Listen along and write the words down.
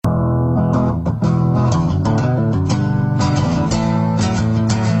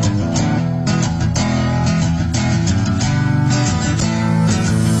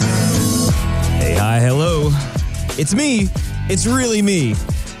it's me. It's really me.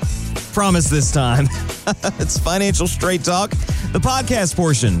 Promise this time. It's Financial Straight Talk, the podcast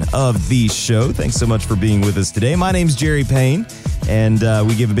portion of the show. Thanks so much for being with us today. My name's Jerry Payne, and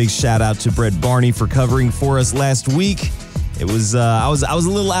we give a big shout out to Brett Barney for covering for us last week. It was I was a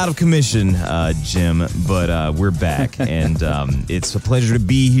little out of commission, Jim, but we're back, and it's a pleasure to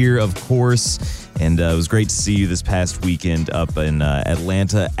be here, of course. And it was great to see you this past weekend up in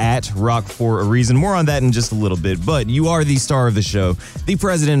Atlanta at Rock for a Reason. More on that in just a little bit. But you are the star of the show, the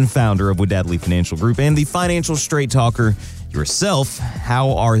president and founder of Wadadley Financial Group, and the Financial Straight Talker yourself.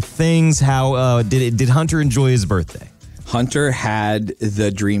 How are things? How did Hunter enjoy his birthday? Hunter had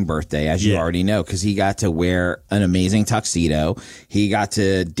the dream birthday, as you already know, because he got to wear an amazing tuxedo. He got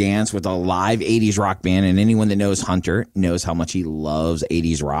to dance with a live 80s rock band, and anyone that knows Hunter knows how much he loves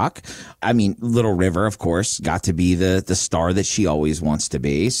 80s rock. I mean, Little River, of course, got to be the star that she always wants to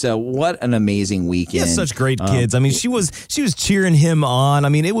be. So what an amazing weekend. He has such great kids. I mean, she was cheering him on. I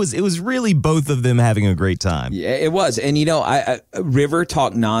mean, it was really both of them having a great time. Yeah, it was. And, you know, River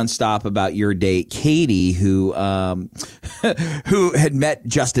talked nonstop about your date, Katie, who had met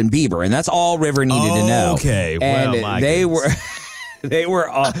Justin Bieber, and that's all River needed to know. Okay, and well, they were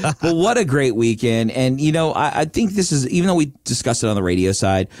but what a great weekend. And, you know, I think this is, even though we discussed it on the radio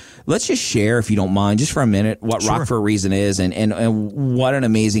side, let's just share, if you don't mind, just for a minute, what Rock for a Reason is and what an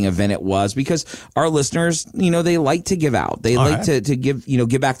amazing event it was, because our listeners, you know, they like to give out. They like to give, you know,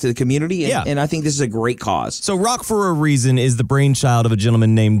 give back to the community. And I think this is a great cause. So Rock for a Reason is the brainchild of a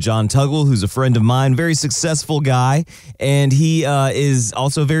gentleman named John Tuggle, who's a friend of mine, very successful guy. And he is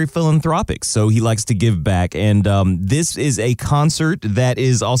also very philanthropic. So he likes to give back. And this is a concert that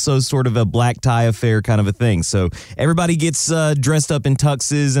is also sort of a black tie affair kind of a thing. So everybody gets dressed up in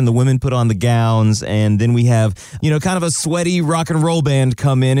tuxes, and the women put on the gowns, and then we have, you know, kind of a sweaty rock and roll band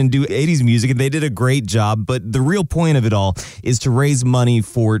come in and do 80s music, and they did a great job. But the real point of it all is to raise money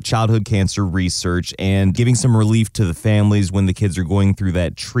for childhood cancer research and giving some relief to the families when the kids are going through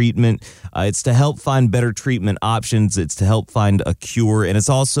that treatment. It's to help find better treatment options. It's to help find a cure, and it's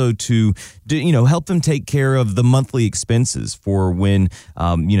also to, you know, help them take care of the monthly expenses for when,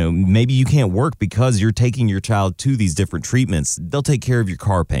 you know, maybe you can't work because you're taking your child to these different treatments. They'll take care of your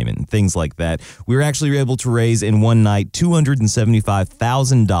car payment and things like that. We were actually able to raise in one night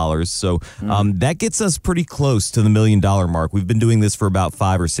 $275,000. So that gets us pretty close to the $1 million mark. We've been doing this for about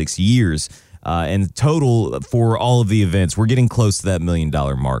 5 or 6 years. And total for all of the events, we're getting close to that $1 million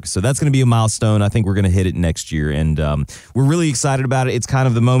mark. So that's going to be a milestone. I think we're going to hit it next year. And we're really excited about it. It's kind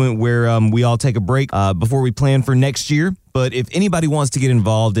of the moment where we all take a break before we plan for next year. But if anybody wants to get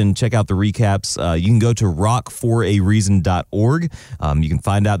involved and check out the recaps, you can go to rockforareason.org. You can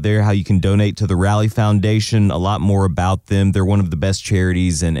find out there how you can donate to the Rally Foundation, a lot more about them. They're one of the best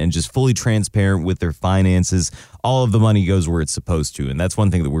charities and just fully transparent with their finances. All of the money goes where it's supposed to, and that's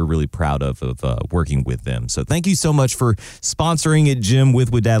one thing that we're really proud of working with them. So thank you so much for sponsoring it, Jim,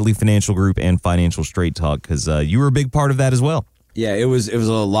 with Wadadley Financial Group and Financial Straight Talk, because you were a big part of that as well. Yeah, it was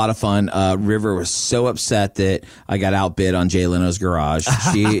a lot of fun. River was so upset that I got outbid on Jay Leno's garage.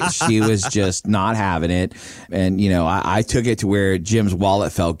 She was just not having it. And, you know, I took it to where Jim's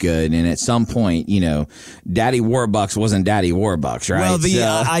wallet felt good. And at some point, you know, Daddy Warbucks wasn't Daddy Warbucks, right?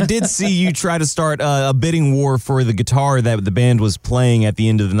 Well, I did see you try to start a bidding war for the guitar that the band was playing at the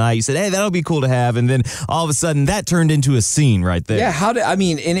end of the night. You said, hey, that'll be cool to have. And then all of a sudden that turned into a scene right there. Yeah,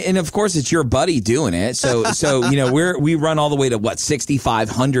 and of course it's your buddy doing it. So you know, we run all the way to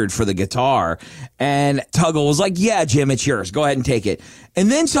 $6,500 for the guitar, and Tuggle was like, yeah, Jim, it's yours, go ahead and take it. And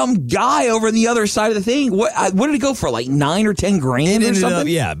then some guy over on the other side of the thing, what did it go for, like 9 or 10 grand or something?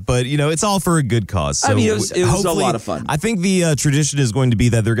 Yeah, but you know, it's all for a good cause. So I mean, it was a lot of fun. I think the tradition is going to be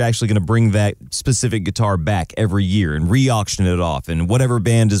that they're actually going to bring that specific guitar back every year and re-auction it off, and whatever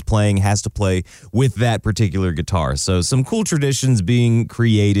band is playing has to play with that particular guitar. So some cool traditions being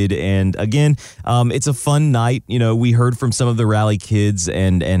created, and again, it's a fun night. You know, we heard from some of the Rally kids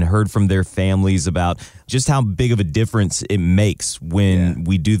and heard from their families about just how big of a difference it makes when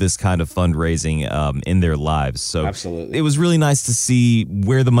we do this kind of fundraising in their lives. So absolutely, it was really nice to see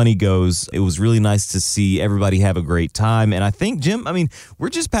where the money goes. It was really nice to see everybody have a great time. And I think, Jim, I mean, we're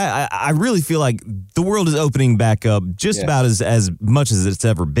just I really feel like the world is opening back up just about as much as it's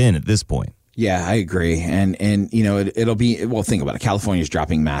ever been at this point. Yeah, I agree. And you know, it'll be, well, think about it. California's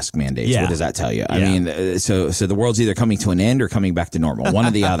dropping mask mandates. Yeah. What does that tell you? I mean, so the world's either coming to an end or coming back to normal, one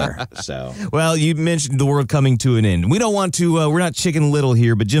or the other. So, well, you mentioned the world coming to an end. We don't want to, we're not Chicken Little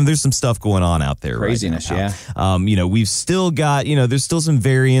here, but Jim, there's some stuff going on out there. Craziness, right now. You know, we've still got, you know, there's still some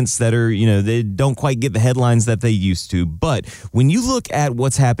variants that are, you know, they don't quite get the headlines that they used to. But when you look at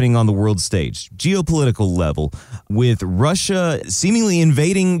what's happening on the world stage, geopolitical level, with Russia seemingly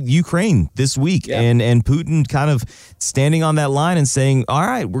invading Ukraine this week, and Putin kind of standing on that line and saying, all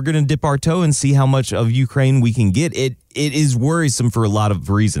right, we're going to dip our toe and see how much of Ukraine we can get. It is worrisome for a lot of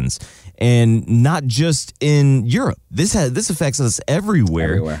reasons, and not just in Europe. This affects us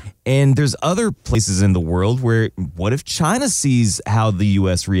everywhere. And there's other places in the world where, what if China sees how the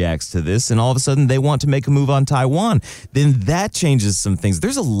U.S. reacts to this and all of a sudden they want to make a move on Taiwan? Then that changes some things.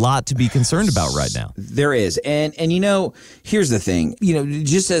 There's a lot to be concerned about right now. There is. And you know, here's the thing. You know,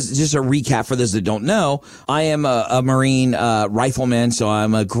 just a recap for those that don't know, I am a Marine rifleman, so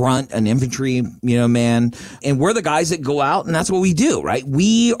I'm a grunt, an infantry, man. And we're the guys that go out and that's what we do, right?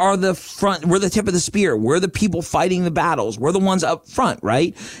 We are the front. We're the tip of the spear. We're the people fighting the battles. We're the ones up front,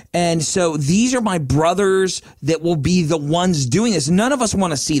 right? And so these are my brothers that will be the ones doing this. None of us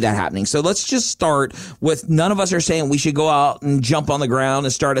want to see that happening. So let's just start with, none of us are saying we should go out and jump on the ground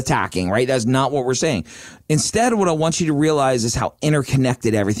and start attacking, right? That's not what we're saying. Instead, what I want you to realize is how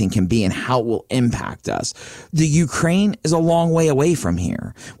interconnected everything can be and how it will impact us. The Ukraine is a long way away from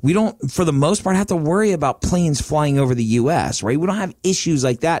here. We don't, for the most part, have to worry about planes flying over the U.S., right? We don't have issues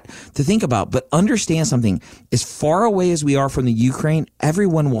like that to think about. But understand something. As far away as we are from the Ukraine,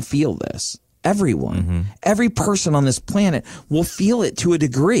 everyone will feel this. Everyone, every person on this planet will feel it to a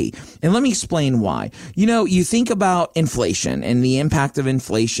degree. And let me explain why. You know, you think about inflation and the impact of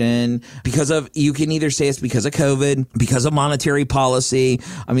inflation because of, you can either say it's because of COVID, because of monetary policy.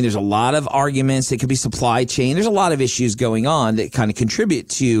 I mean, there's a lot of arguments. It could be supply chain. There's a lot of issues going on that kind of contribute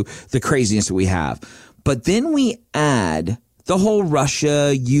to the craziness that we have. But then we add the whole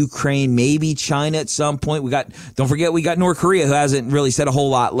Russia, Ukraine, maybe China at some point. Don't forget, we got North Korea, who hasn't really said a whole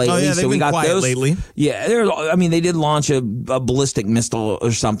lot lately. Oh, yeah, they've been quiet those lately. Yeah, they did launch a ballistic missile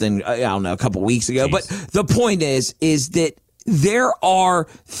or something, I don't know, a couple weeks ago. Jeez. But the point is that there are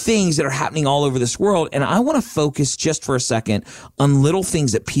things that are happening all over this world, and I want to focus just for a second on little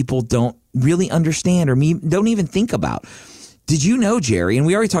things that people don't really understand or don't even think about. Did you know, Jerry, and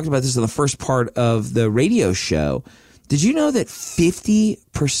we already talked about this in the first part of the radio show, did you know that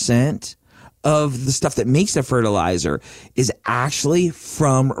 50% of the stuff that makes the fertilizer is actually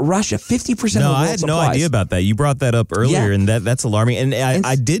from Russia? 50% of the world's I had no idea about that. You brought that up earlier, and that's alarming. And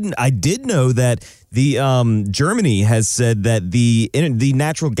I did know that the Germany has said that the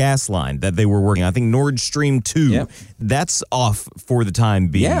natural gas line that they were working on, I think Nord Stream 2, that's off for the time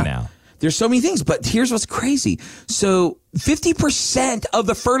being now. There's so many things, but here's what's crazy. So 50% of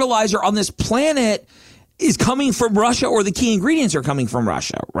the fertilizer on this planet is coming from Russia, or the key ingredients are coming from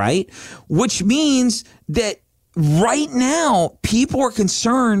Russia, right? Which means that right now people are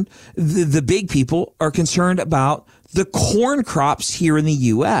concerned, the big people are concerned about the corn crops here in the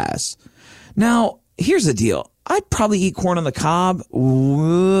U.S. Now, here's the deal. I'd probably eat corn on the cob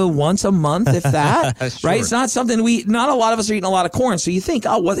once a month, if that, sure. Right? It's not something not a lot of us are eating a lot of corn. So you think,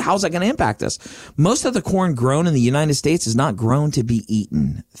 how's that going to impact us? Most of the corn grown in the United States is not grown to be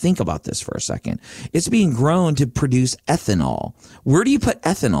eaten. Think about this for a second. It's being grown to produce ethanol. Where do you put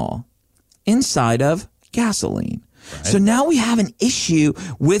ethanol? Inside of gasoline. Right. So now we have an issue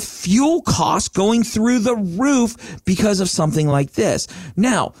with fuel costs going through the roof because of something like this.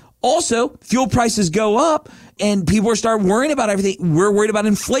 Now, also, fuel prices go up and people start worrying about everything. We're worried about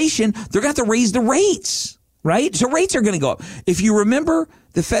inflation. They're going to have to raise the rates, right? So rates are going to go up. If you remember,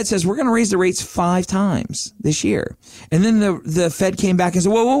 the Fed says we're going to raise the rates 5 times this year. And then the Fed came back and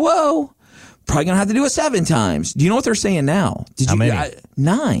said, whoa. Probably going to have to do it 7 times. Do you know what they're saying now? How many?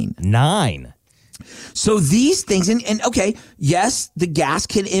 9. 9. So these things, and okay, yes, the gas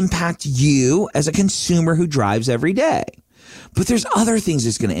can impact you as a consumer who drives every day. But there's other things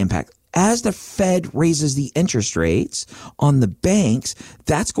it's going to impact. As the Fed raises the interest rates on the banks,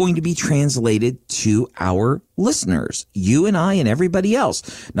 that's going to be translated to our listeners, you and I and everybody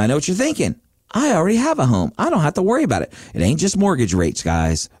else. Now, I know what you're thinking. I already have a home. I don't have to worry about it. It ain't just mortgage rates,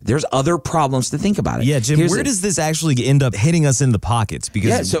 guys. There's other problems to think about it. Yeah, Jim, where does this actually end up hitting us in the pockets?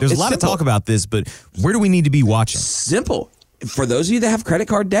 Because there's a lot of talk about this, but where do we need to be watching? Simple. For those of you that have credit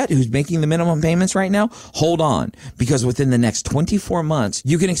card debt, who's making the minimum payments right now, hold on, because within the next 24 months,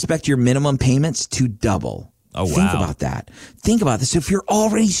 you can expect your minimum payments to double. Oh, wow. Think about that. Think about this. If you're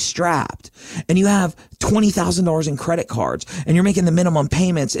already strapped and you have $20,000 in credit cards and you're making the minimum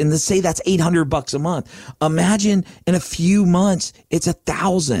payments, and let's say that's $800 a month. Imagine in a few months, it's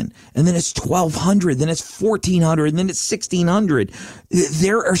 $1,000, and then it's $1,200, then it's $1,400, and then it's $1,600.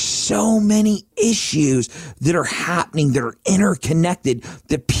 There are so many issues that are happening that are interconnected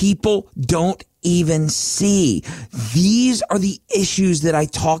that people don't even see. These are the issues that I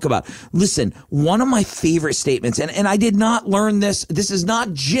talk about. Listen, one of my favorite statements, and I did not learn this. This is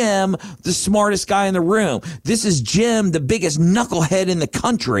not Jim, the smartest guy in the room. This is Jim, the biggest knucklehead in the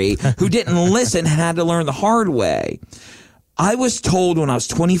country, who didn't listen, had to learn the hard way. I was told when I was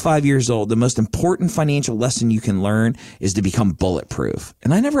 25 years old, the most important financial lesson you can learn is to become bulletproof.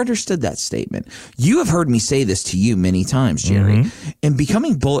 And I never understood that statement. You have heard me say this to you many times, Jerry. And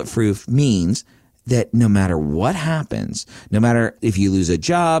becoming bulletproof means that no matter what happens, no matter if you lose a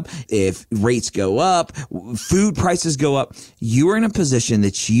job, if rates go up, food prices go up, you are in a position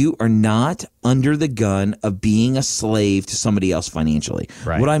that you are not under the gun of being a slave to somebody else financially.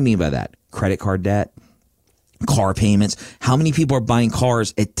 Right. What do I mean by that? Credit card debt, car payments. How many people are buying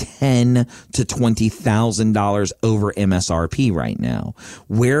cars at $10,000 to $20,000 over MSRP right now?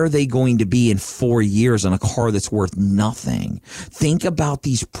 Where are they going to be in 4 years on a car that's worth nothing? Think about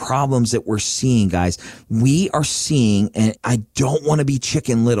these problems that we're seeing, guys. We are seeing, and I don't want to be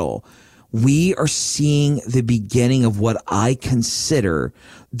Chicken Little, we are seeing the beginning of what I consider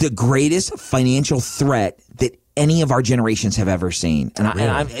the greatest financial threat that any of our generations have ever seen.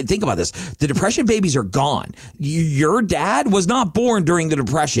 And think about this. The Depression babies are gone. Your dad was not born during the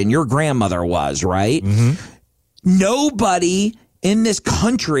Depression. Your grandmother was, right? Nobody in this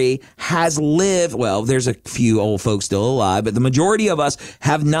country has lived, well, there's a few old folks still alive, but the majority of us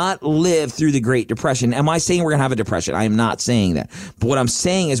have not lived through the Great Depression. Am I saying we're going to have a depression? I am not saying that. But what I'm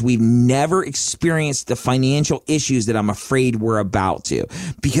saying is we've never experienced the financial issues that I'm afraid we're about to,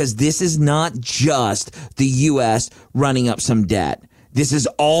 because this is not just the U.S. running up some debt. This is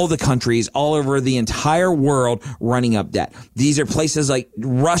all the countries all over the entire world running up debt. These are places like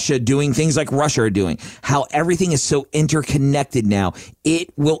Russia doing things like Russia are doing. How everything is so interconnected now. It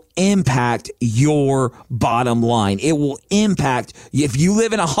will impact your bottom line. It will impact, if you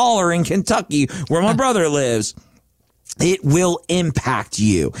live in a holler in Kentucky where my brother lives, it will impact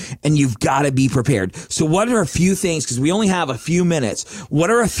you, and you've got to be prepared. So what are a few things, because we only have a few minutes, what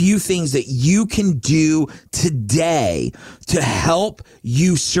are a few things that you can do today to help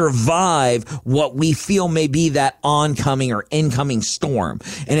you survive what we feel may be that oncoming or incoming storm?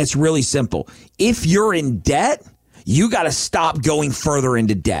 And it's really simple. If you're in debt, you got to stop going further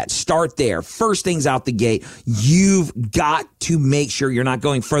into debt. Start there. First things out the gate, you've got to make sure you're not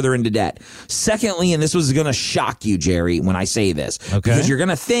going further into debt. Secondly, and this was going to shock you, Jerry, when I say this, because you're going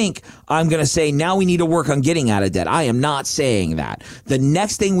to think I'm going to say, now we need to work on getting out of debt. I am not saying that. The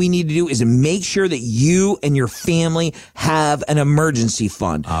next thing we need to do is make sure that you and your family have an emergency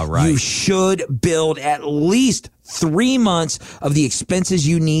fund. All right. You should build at least 3 months of the expenses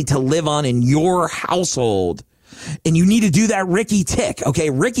you need to live on in your household. And you need to do that Ricky Tick. Okay,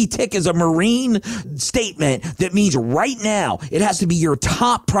 Ricky Tick is a Marine statement that means right now it has to be your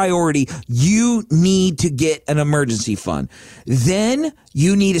top priority. You need to get an emergency fund. Then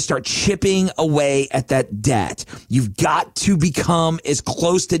you need to start chipping away at that debt. You've got to become as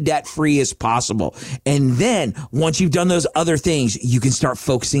close to debt free as possible. And then once you've done those other things, you can start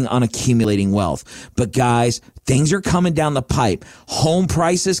focusing on accumulating wealth. But guys, things are coming down the pipe. Home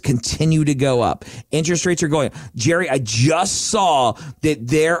prices continue to go up. Interest rates are going up. Jerry, I just saw that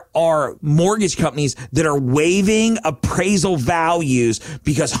there are mortgage companies that are waiving appraisal values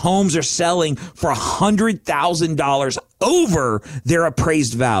because homes are selling for $100,000 over their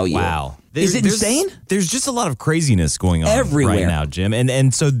appraised value. Wow. Is it insane? There's just a lot of craziness going on everywhere right now, Jim.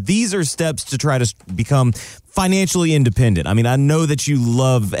 And so these are steps to try to become financially independent. I mean, I know that you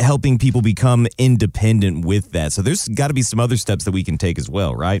love helping people become independent with that. So there's got to be some other steps that we can take as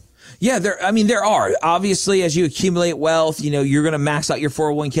well, right? Yeah, there are. Obviously, as you accumulate wealth, you're going to max out your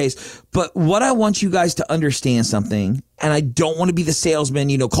 401ks. But what I want you guys to understand something, and I don't want to be the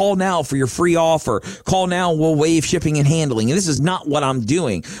salesman, call now for your free offer. Call now, we'll waive shipping and handling. And this is not what I'm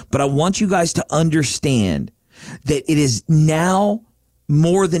doing. But I want you guys to understand that it is now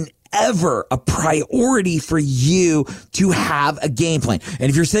more than ever a priority for you to have a game plan. And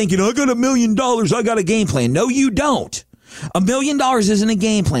if you're thinking, I got $1 million, I got a game plan. No, you don't. $1 million isn't a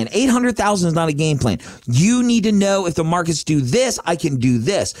game plan. 800,000 is not a game plan. You need to know if the markets do this, I can do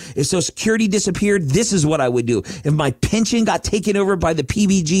this. If Social Security disappeared, this is what I would do. If my pension got taken over by the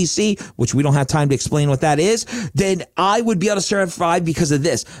PBGC, which we don't have time to explain what that is, then I would be able to survive because of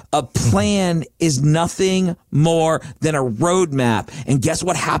this. A plan is nothing more than a roadmap. And guess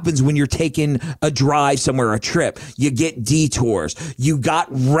what happens when you're taking a drive somewhere, a trip? You get detours. You got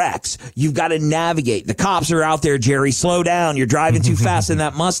wrecks. You've got to navigate. The cops are out there, Jerry. Slow down. You're driving too fast in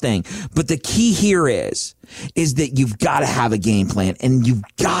that Mustang. But the key here is that you've got to have a game plan, and you've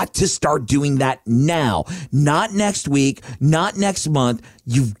got to start doing that now, not next week, not next month.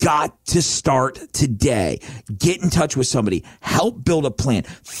 You've got to start today. Get in touch with somebody, help build a plan,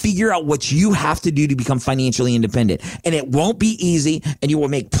 figure out what you have to do to become financially independent. And it won't be easy, and you will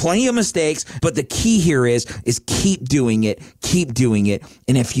make plenty of mistakes. But the key here is keep doing it. Keep doing it.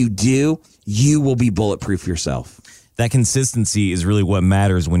 And if you do, you will be bulletproof yourself. That consistency is really what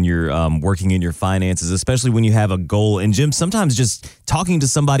matters when you're working in your finances, especially when you have a goal. And Jim, sometimes just talking to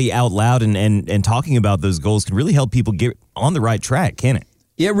somebody out loud and talking about those goals can really help people get on the right track, can it?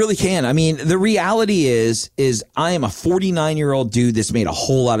 Yeah, it really can. I mean, the reality is I am a 49-year-old dude that's made a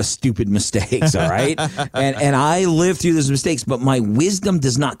whole lot of stupid mistakes, all right? and I lived through those mistakes, but my wisdom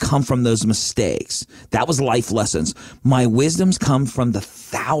does not come from those mistakes. That was life lessons. My wisdoms come from the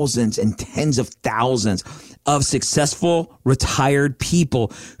thousands and tens of thousands of successful retired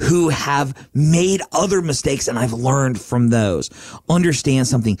people who have made other mistakes, and I've learned from those. Understand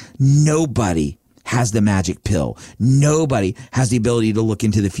something. Nobody has the magic pill. Nobody has the ability to look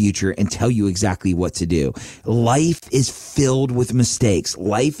into the future and tell you exactly what to do. Life is filled with mistakes.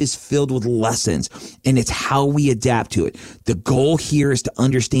 Life is filled with lessons, and it's how we adapt to it. The goal here is to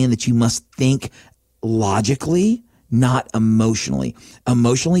understand that you must think logically, not emotionally.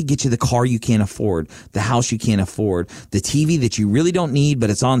 Emotionally, get you the car you can't afford, the house you can't afford, the TV that you really don't need, but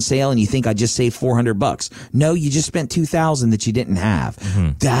it's on sale and you think I just saved $400. No, you just spent $2,000 that you didn't have.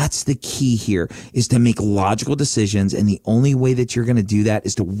 That's the key here, is to make logical decisions. And the only way that you're going to do that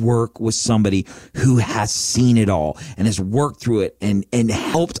is to work with somebody who has seen it all and has worked through it and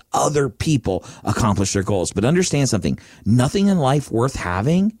helped other people accomplish their goals. But understand something, nothing in life worth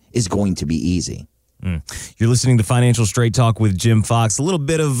having is going to be easy. You're listening to Financial Straight Talk with Jim Fox. A little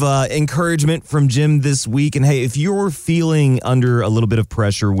bit of encouragement from Jim this week. And hey, if you're feeling under a little bit of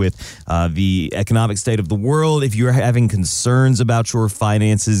pressure with the economic state of the world, if you're having concerns about your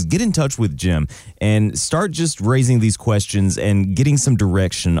finances, get in touch with Jim and start just raising these questions and getting some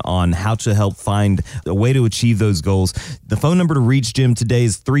direction on how to help find a way to achieve those goals. The phone number to reach Jim today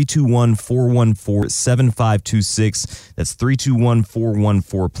is 321-414-7526. That's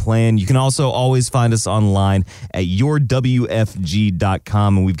 321-414-PLAN. You can also always find us online at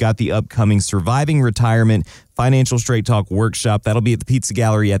yourwfg.com, and we've got the upcoming Surviving Retirement Financial Straight Talk workshop. That'll be at the Pizza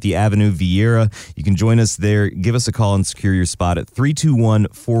Gallery at the Avenue Vieira. You can join us there. Give us a call and secure your spot at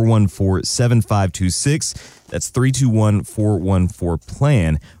 321-414-7526. That's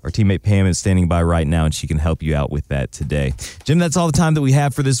 321-414-PLAN. Our teammate Pam is standing by right now, and she can help you out with that today. Jim, that's all the time that we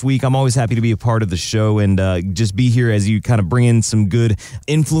have for this week. I'm always happy to be a part of the show and just be here as you kind of bring in some good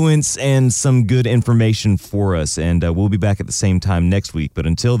influence and some good information for us. And we'll be back at the same time next week. But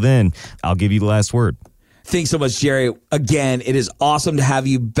until then, I'll give you the last word. Thanks so much, Jerry. Again, it is awesome to have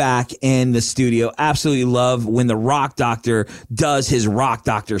you back in the studio. Absolutely love when the Rock Doctor does his Rock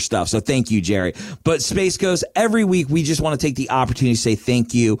Doctor stuff. So thank you, Jerry. But Space Ghost, every week we just want to take the opportunity to say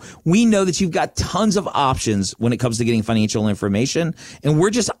thank you. We know that you've got tons of options when it comes to getting financial information, and we're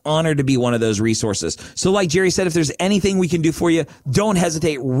just honored to be one of those resources. So like Jerry said, if there's anything we can do for you, don't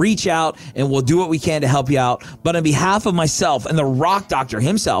hesitate. Reach out, and we'll do what we can to help you out. But on behalf of myself and the Rock Doctor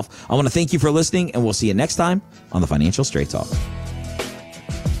himself, I want to thank you for listening, and we'll see you next time on the Financial Straight Talk.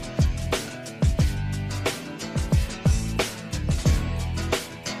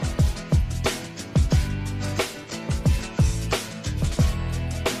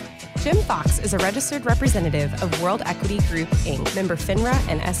 Jim Fox is a registered representative of World Equity Group, Inc., member FINRA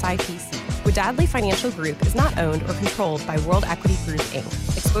and SIPC. Wadadley Financial Group is not owned or controlled by World Equity Group, Inc.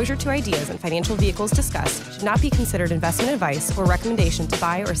 Exposure to ideas and financial vehicles discussed should not be considered investment advice or recommendation to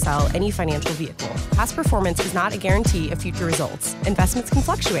buy or sell any financial vehicle. Past performance is not a guarantee of future results. Investments can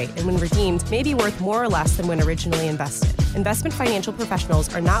fluctuate and when redeemed may be worth more or less than when originally invested. Investment financial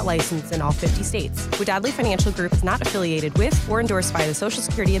professionals are not licensed in all 50 states. Wadadley Financial Group is not affiliated with or endorsed by the Social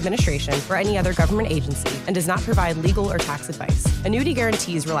Security Administration or any other government agency and does not provide legal or tax advice. Annuity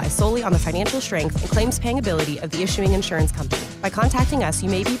guarantees rely solely on the financial strength and claims-paying ability of the issuing insurance company. By contacting us, you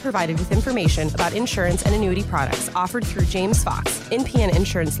may be provided with information about insurance and annuity products offered through James Fox, NPN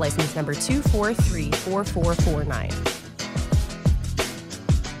Insurance License Number 2434449.